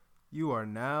You are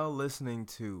now listening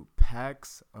to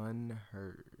PAX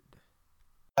Unheard.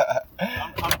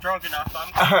 I'm drunk enough.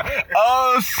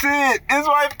 Oh shit! It's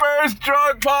my first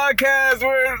drunk podcast.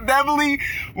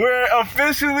 We're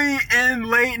officially in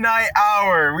late night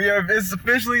hour. It's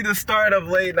officially the start of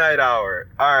late night hour.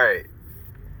 All right,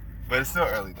 but it's still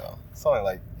early though. It's only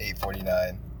like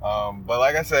 8:49. But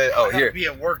like I said, I here have to be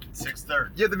at work at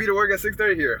 6:30. you have to be to work at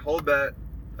 6:30. Here, hold that.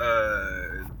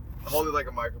 Hold it like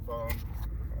a microphone.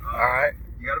 All right.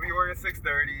 You gotta be at work at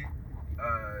 6:30.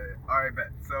 All right, bet.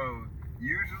 So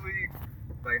usually,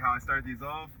 like how I start these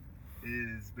off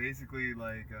is basically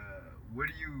like, what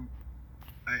do you?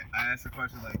 I ask a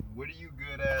question like, what are you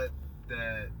good at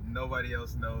that nobody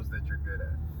else knows that you're good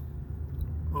at?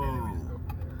 And then we just go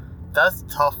from there. That's a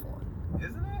tough one.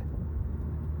 Isn't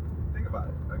it? Think about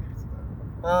it. I'll give you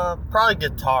some time. Probably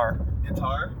guitar.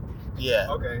 Guitar. Yeah.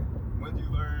 Okay. When did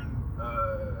you learn?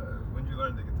 When did you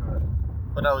learn the guitar?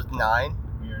 When I was 9.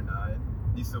 When you're 9.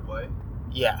 Do you still play?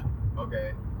 Yeah.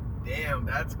 Okay. Damn,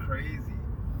 that's crazy.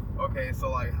 Okay, so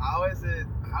like, how has it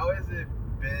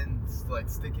been like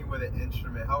sticking with an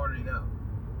instrument? How old are you now?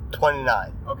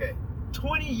 29. Okay,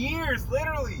 20 years,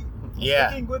 literally. Yeah.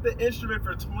 Sticking with the instrument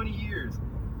for 20 years,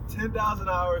 10,000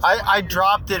 hours. I 20 years.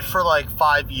 dropped it for like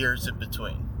 5 years in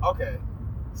between. Okay,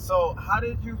 so how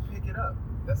did you pick it up?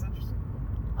 That's interesting.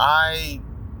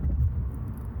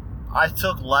 I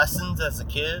took lessons as a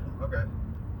kid, Okay.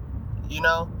 you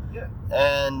know, Yeah.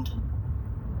 and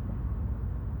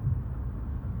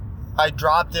I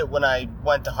dropped it when I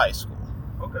went to high school.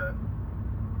 Okay.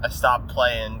 I stopped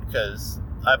playing because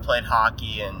I played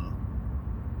hockey and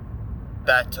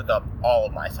that took up all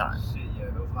of my time. Shit, yeah,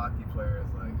 those hockey players,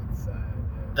 like, it's sad.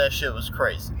 Yeah. That shit was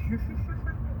crazy.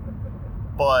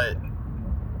 But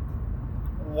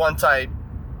once I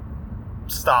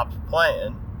stopped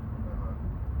playing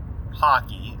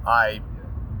hockey, I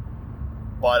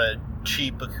bought a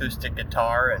cheap acoustic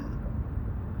guitar and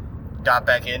got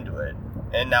back into it.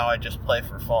 And now I just play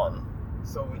for fun.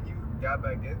 So when you got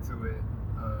back into it,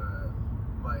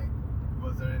 like,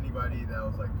 was there anybody that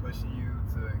was like pushing you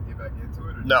to get back into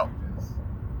it, or No.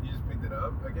 you just picked it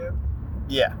up again?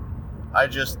 Yeah. I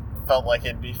just felt like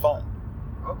it'd be fun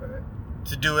Okay.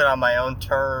 to do it on my own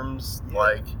terms, Yeah.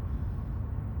 like,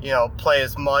 you know, play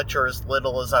as much or as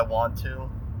little as I want to.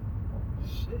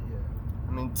 Shit, yeah.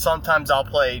 I mean, sometimes I'll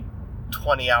play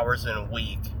 20 hours in a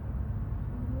week.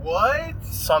 What?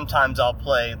 Sometimes I'll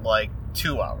play like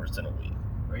 2 hours in a week.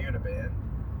 Are you in a band?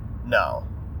 No.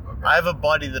 Okay. I have a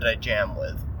buddy that I jam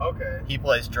with. Okay. He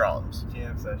plays drums.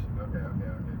 Jam session. Okay,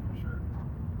 for sure.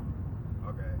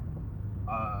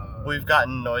 Okay. We've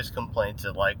gotten noise complaints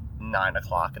at like 9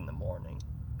 o'clock in the morning.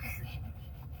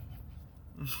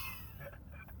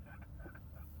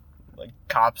 Like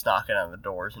cops knocking on the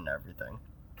doors and everything.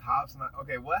 Cops not.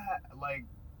 Okay, who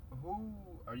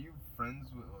are you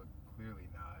friends with? Well, clearly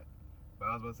not. But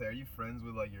I was about to say, are you friends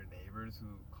with like your neighbors who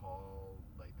call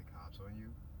like the cops on you?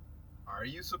 Are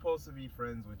you supposed to be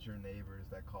friends with your neighbors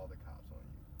that call the cops on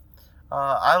you?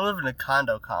 I live in a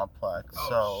condo complex,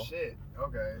 Oh so shit.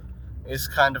 Okay. it's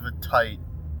kind of a tight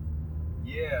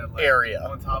Yeah. Like, area.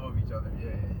 on top of each other.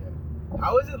 Yeah.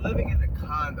 How is it living in a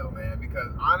condo, man?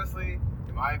 Because honestly,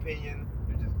 in my opinion,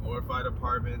 they're just glorified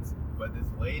apartments. But this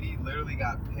lady literally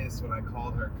got pissed when I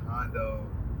called her condo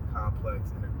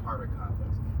complex an apartment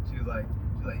complex. She was like,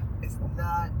 it's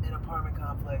not an apartment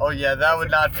complex. Oh yeah, that would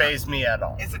not faze me at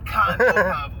all. It's a condo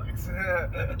complex.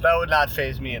 That would not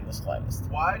faze me in the slightest.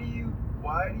 Why do you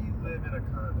live in a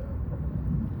condo?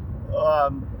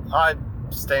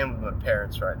 I'm staying with my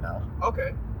parents right now.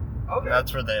 Okay.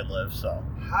 That's where they live, so.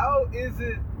 How is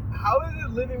it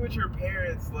living with your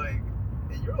parents? Like,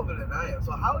 and you're older than I am,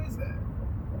 so how is that?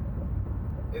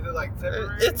 Is it like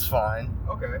temporary? It's fine.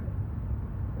 Okay.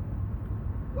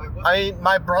 Like, what?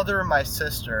 My brother and my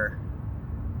sister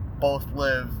both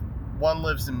one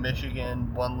lives in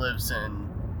Michigan, one lives in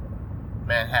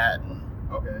Manhattan.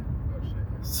 Okay. Oh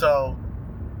shit. So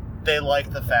they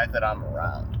like the fact that I'm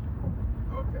around.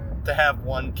 Okay. To have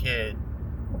one kid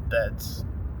that's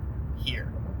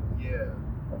here. Yeah.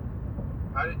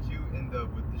 How did you end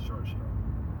up with the short straw?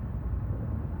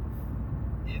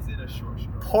 Is it a short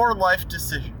straw? Poor life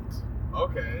decisions.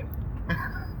 Okay.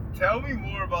 Tell me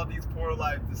more about these poor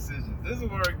life decisions. This is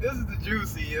the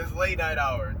juicy. It's late night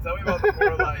hour. Tell me about the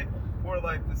poor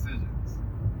life decisions.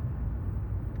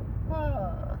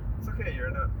 It's okay. You're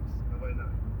anonymous. Nobody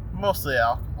knows. Mostly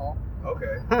alcohol.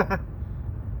 Okay.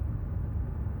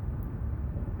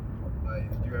 Like,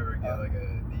 did you ever get like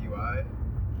a DUI?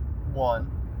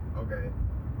 One. Okay.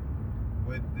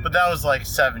 But that was like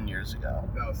 7 years ago.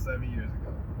 That was 7 years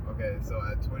ago. Okay, so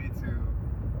at 22,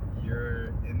 you're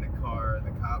in the car.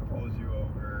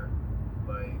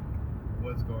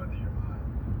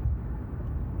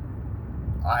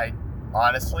 I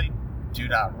honestly do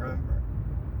not remember.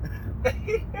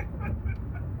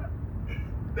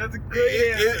 That's a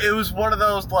great answer. It was one of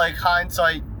those, like,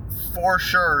 hindsight for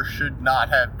sure should not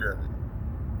have driven.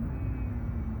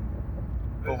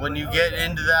 But when you get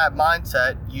into that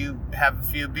mindset, you have a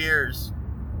few beers,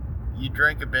 you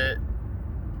drink a bit,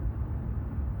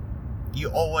 you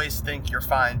always think you're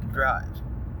fine to drive.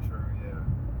 True, yeah.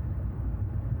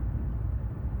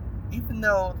 Even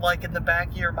though, like, in the back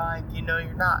of your mind, you know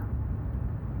you're not.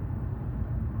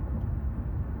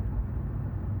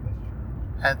 That's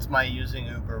true. Hence my using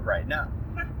Uber right now.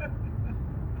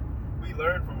 We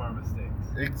learn from our mistakes.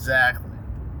 Exactly.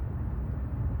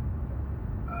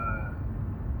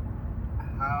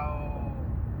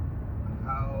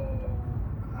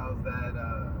 How's that,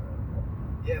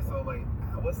 yeah, so, like,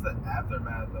 what's the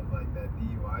aftermath of, like, that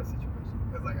DUI situation?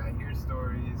 Because, like, I hear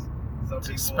stories, It's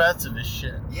expensive as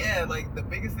shit. Yeah, like, the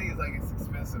biggest thing is, like, it's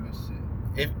expensive as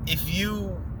shit. If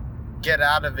you get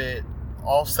out of it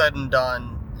all said and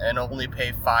done and only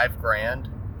pay $5,000,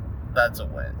 that's a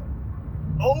win.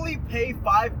 Only pay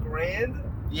 $5,000?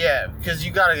 Yeah, because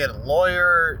you gotta get a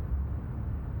lawyer.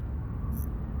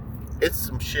 It's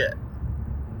some shit.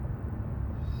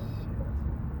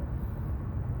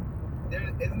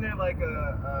 Isn't there like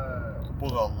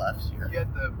We'll go left here.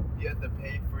 you have to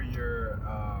pay for your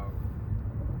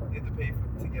you have to pay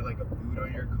to get like a boot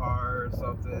on your car or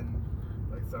something,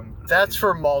 like some. That's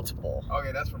for multiple.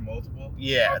 Okay, that's for multiple.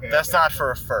 Yeah, Okay, that's okay. not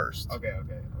for a first. Okay.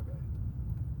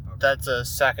 That's a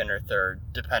second or third,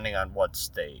 depending on what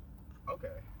state. Okay.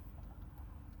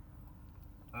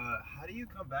 How do you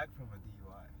come back from a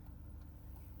DUI?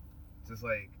 Just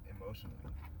like emotionally.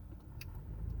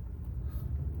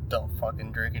 Don't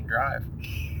fucking drink and drive.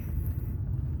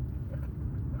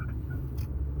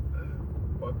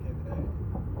 Fucking A.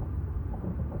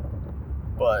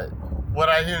 But what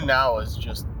I do now is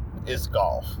golf. It's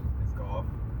golf.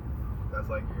 That's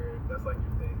like your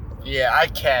thing. Yeah, I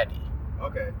caddy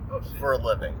Okay. Oh shit. for a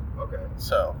living. Okay.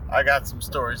 So, I got some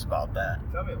stories about that.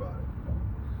 Tell me about it.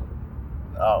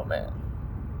 Oh, man.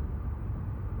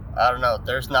 I don't know.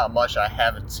 There's not much I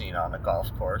haven't seen on a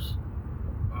golf course.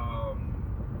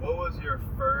 What was your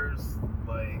first,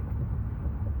 like,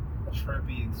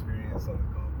 trippy experience on the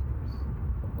golf course?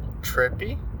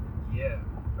 Trippy? Yeah.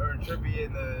 Or trippy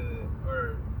in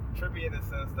the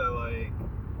sense that, like,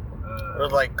 Or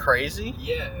like crazy?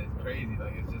 yeah, it's crazy.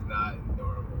 Like, it's just not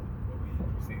normal. What we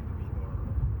perceive to be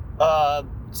normal.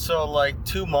 So like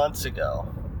 2 months ago,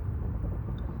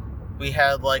 we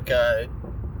had like a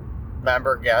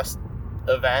member guest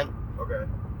event. Okay.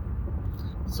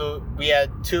 So we had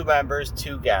 2 members,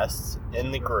 2 guests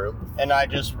in the group, and I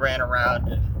just ran around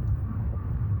and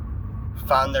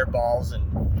found their balls and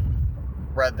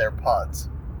read their putts.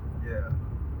 Yeah.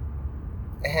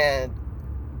 And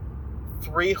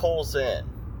 3 holes in,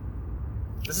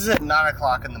 this is at 9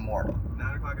 o'clock in the morning.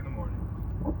 9 o'clock in the morning.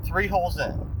 3 holes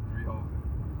in, 3 holes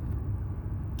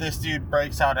this dude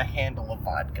breaks out a handle of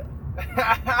vodka. in.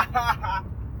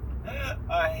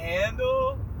 A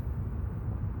handle?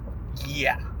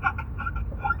 Yeah.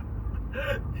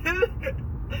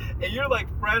 And you're like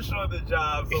fresh on the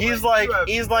job. So He's you like, have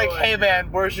no hey idea.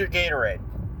 man, where's your Gatorade?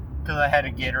 Because I had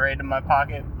a Gatorade in my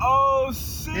pocket. Oh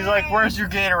shit. He's like, where's your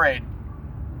Gatorade?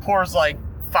 Pours like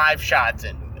 5 shots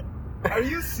into it. Are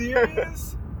you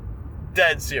serious?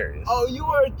 Dead serious. Oh, you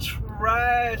are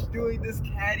trash doing this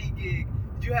caddy gig.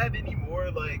 Did you have any more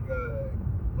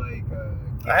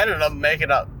I ended up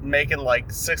making like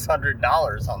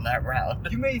 $600 on that round.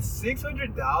 You made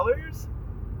 $600?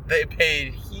 They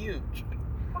paid huge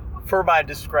for my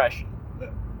discretion.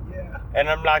 Yeah. And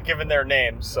I'm not giving their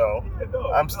names, so Yeah,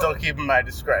 no, I'm still keeping my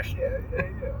discretion.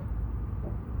 Yeah.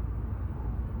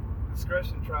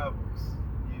 Discretion travels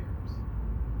years.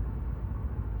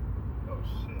 Oh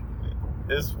shit.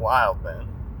 It's wild, man.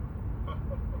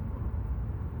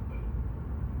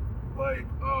 Like,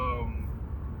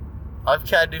 I've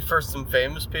caddied for some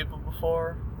famous people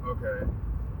before. okay.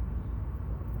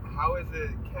 How is it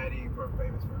caddying for a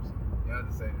famous person? You don't have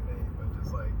to say the name, but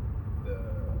just like the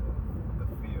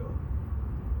feel.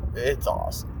 It's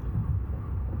awesome.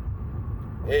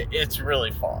 It's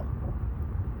really fun.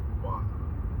 Why?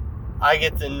 I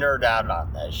get to nerd out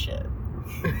on that shit.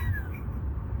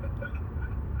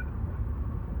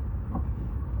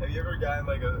 Have you ever gotten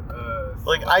like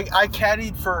Like, I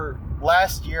caddied for,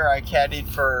 last year I caddied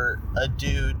for a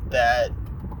dude that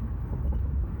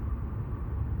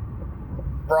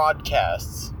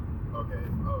broadcasts Okay.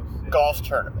 Oh shit. golf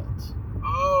tournaments.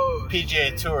 Oh. PGA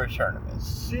shit. Tour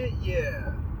tournaments. Shit,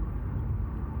 yeah.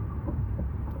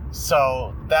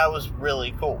 So, that was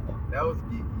really cool. That was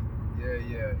geeky. Yeah. Okay,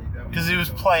 yeah. Because he was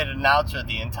playing announcer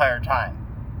the entire time.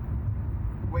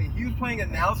 Wait, he was playing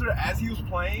announcer as he was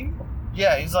playing?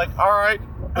 Yeah, he's like, alright,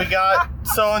 we got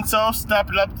so-and-so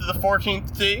stepping up to the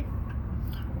 14th tee.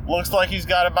 Looks like he's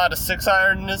got about a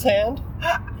 6-iron in his hand.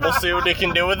 We'll see what he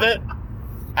can do with it.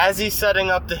 As he's setting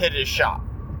up to hit his shot.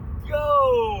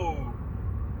 Yo!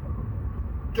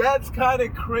 That's kind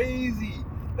of crazy.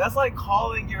 That's like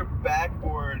calling your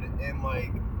backboard in,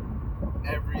 like,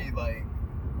 every, like,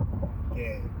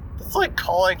 game. It's like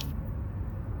calling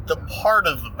the part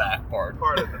of the backboard.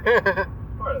 Part of it.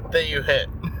 That you hit.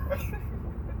 Okay.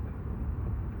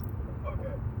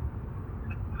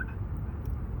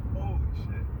 Holy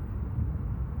shit.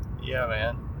 Yeah,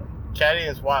 man. Caddy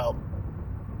is wild.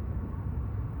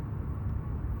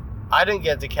 I didn't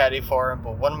get to caddy for him,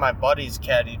 but one of my buddies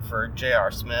caddied for J.R.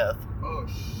 Smith. Oh,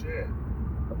 shit.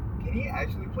 Can he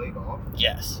actually play golf?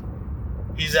 Yes.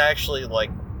 He's actually, like,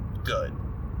 good.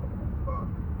 Fuck.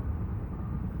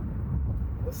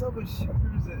 What's up with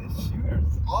shooters and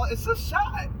shooters? It's a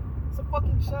shot. It's a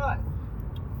fucking shot.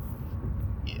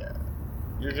 Yeah.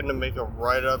 You're gonna make a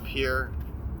right up here.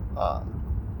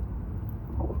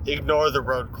 Ignore the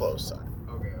road close sign.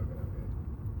 Okay.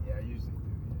 Yeah, I usually do.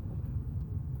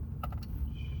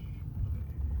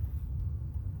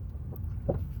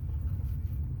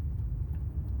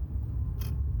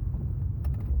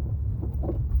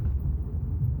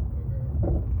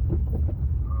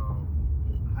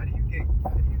 How do you get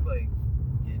good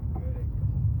at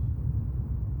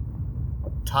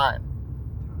golf? Time.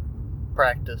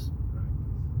 Practice.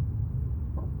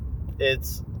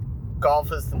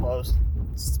 Golf is the most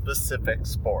specific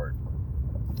sport.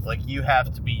 Like, you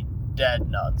have to be dead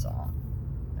nuts on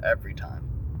every time.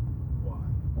 Why?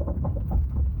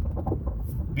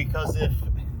 Because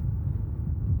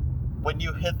when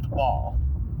you hit the ball,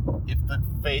 if the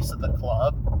face of the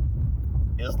club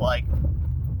is like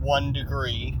 1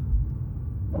 degree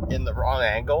in the wrong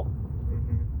angle,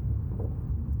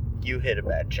 you hit a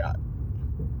bad shot.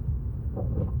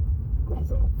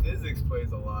 So physics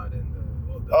plays a lot in the.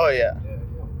 Oh yeah. Yeah.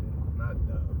 Not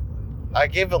dumb. I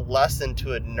gave a lesson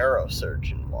to a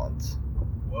neurosurgeon once.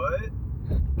 What?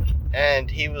 And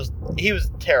he was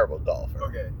a terrible golfer.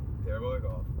 Okay, terrible at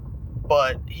golf.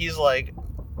 But he's like,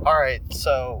 all right,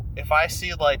 so if I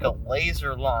see like a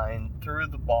laser line through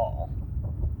the ball,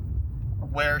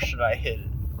 where should I hit it?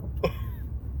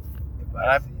 If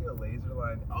I see a laser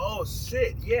line, oh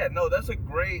shit, yeah, no, that's a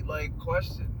great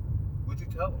question. What'd you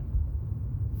tell him?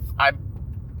 I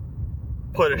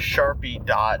put a Sharpie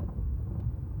dot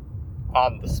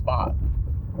on the spot.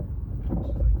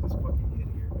 Like, just fucking hit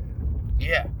here,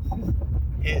 man.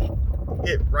 Yeah.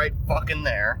 Hit right fucking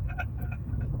there.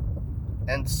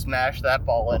 And smash that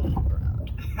ball into the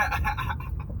ground.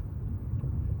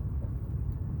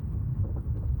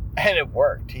 And it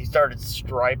worked. He started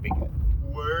striping it.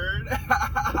 Word?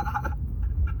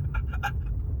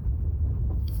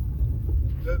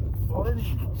 That's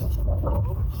funny.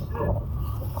 Oh shit.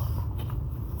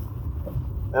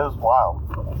 It was wild.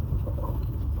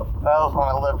 That was when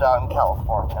I lived out in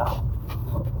California.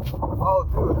 Oh,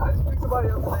 dude, I just picked somebody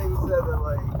else today who said that,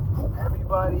 like,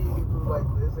 everybody who, like,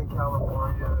 lives in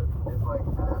California is, like,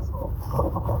 assholes.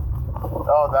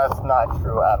 Oh, that's not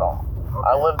true at all. Okay.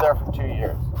 I lived there for 2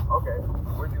 years. Okay.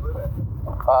 Where'd you live at?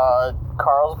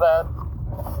 Carlsbad.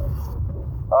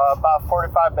 About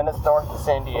 45 minutes north of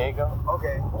San Diego.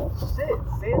 Okay. Shit,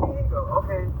 San Diego.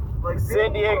 Okay. Like,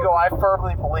 San Diego, I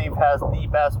firmly believe, has the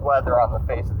best weather on the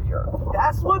face of the earth.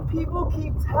 That's what people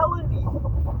keep telling me.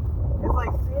 It's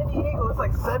like San Diego, it's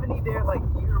like 70 there, like,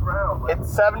 year round. Like,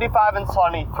 It's 75 and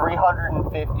sunny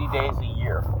 350 days a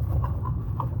year.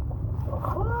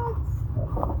 what?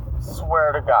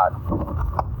 Swear to God.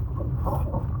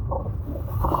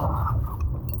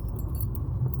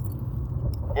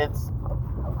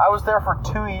 I was there for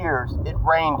 2 years. It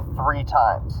rained 3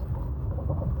 times.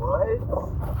 What?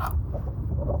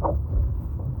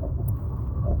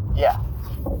 Yeah.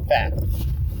 That.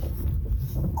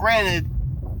 Granted,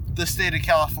 the state of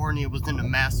California was in a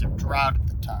massive drought at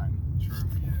the time. True,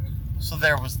 yeah. So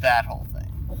there was that whole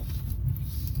thing.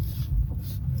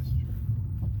 That's true.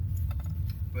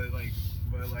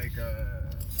 Alright,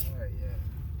 yeah.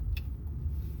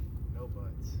 No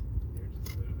buts. They're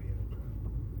just literally in a drought.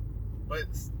 But,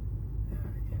 yeah.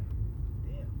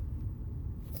 Damn.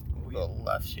 We'll go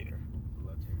left here.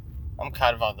 Left here. I'm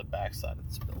kind of on the back side of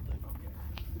this building. Okay.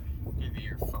 Give you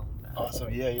your phone back.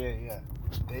 Awesome. Yeah.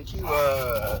 Thank you.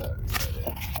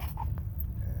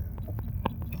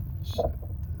 Shut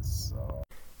this off.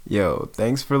 Yo,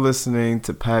 thanks for listening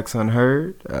to PAX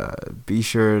Unheard. Be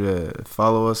sure to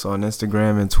follow us on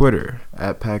Instagram and Twitter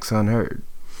 @PAX Unheard.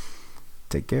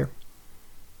 Take care.